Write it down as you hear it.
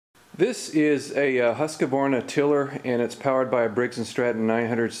This is a Husqvarna tiller, and it's powered by a Briggs & Stratton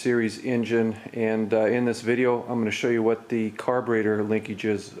 900 series engine. And in this video I'm going to show you what the carburetor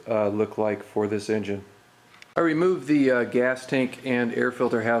linkages look like for this engine. I removed the gas tank and air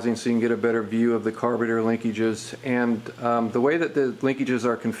filter housing so you can get a better view of the carburetor linkages. And the way that the linkages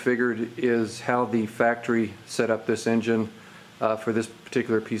are configured is how the factory set up this engine for this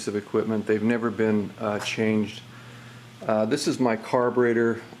particular piece of equipment. They've never been changed. This is my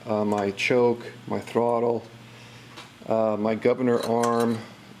carburetor, my choke, my throttle, my governor arm,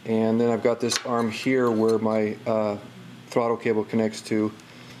 and then I've got this arm here where my throttle cable connects to,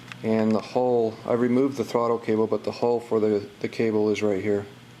 and the hole, I removed the throttle cable, but the hole for the cable is right here.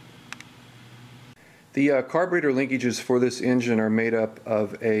 The carburetor linkages for this engine are made up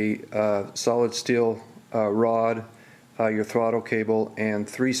of a solid steel rod, your throttle cable, and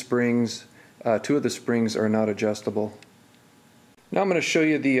 3 springs. 2 of the springs are not adjustable. Now I'm going to show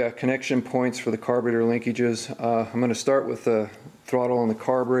you the connection points for the carburetor linkages. I'm going to start with the throttle on the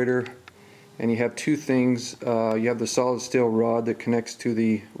carburetor, and you have 2 things. You have the solid steel rod that connects to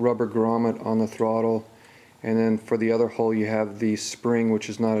the rubber grommet on the throttle, and then for the other hole you have the spring, which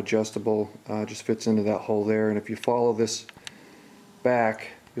is not adjustable, just fits into that hole there. And if you follow this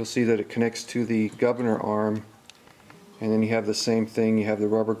back, you'll see that it connects to the governor arm, and then you have the same thing. You have the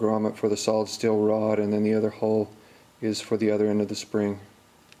rubber grommet for the solid steel rod, and then the other hole is for the other end of the spring.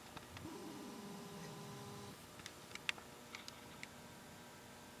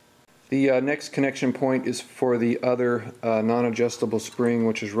 The next connection point is for the other non-adjustable spring,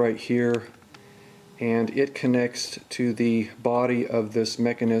 which is right here, and it connects to the body of this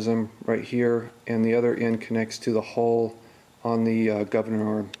mechanism right here, and the other end connects to the hole on the governor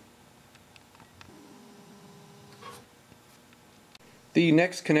arm. The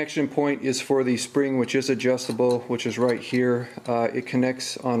next connection point is for the spring, which is adjustable, which is right here. It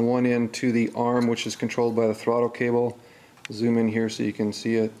connects on one end to the arm, which is controlled by the throttle cable. I'll zoom in here so you can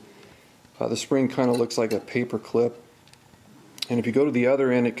see it. The spring kind of looks like a paper clip. And if you go to the other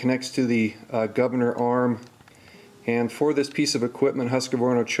end, it connects to the governor arm. And for this piece of equipment,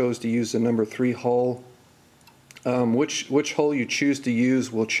 Husqvarna chose to use the number 3 hole. Which hole you choose to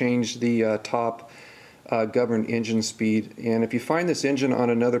use will change the top govern engine speed. And if you find this engine on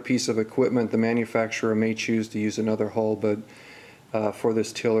another piece of equipment, the manufacturer may choose to use another hole, but for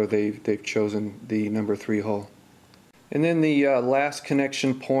this tiller they've chosen the number 3 hole. And then the last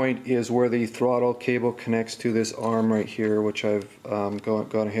connection point is where the throttle cable connects to this arm right here, which I've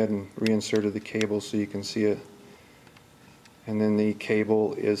gone ahead and reinserted the cable so you can see it. And then the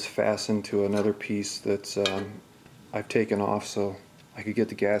cable is fastened to another piece that's I've taken off so I could get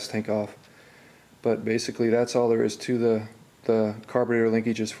the gas tank off. But basically that's all there is to the carburetor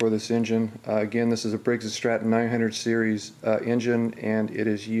linkages for this engine. Again, this is a Briggs & Stratton 900 series engine, and it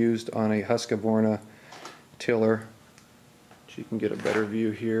is used on a Husqvarna tiller. So you can get a better view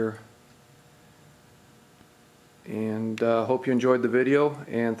here. And hope you enjoyed the video,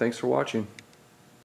 and thanks for watching.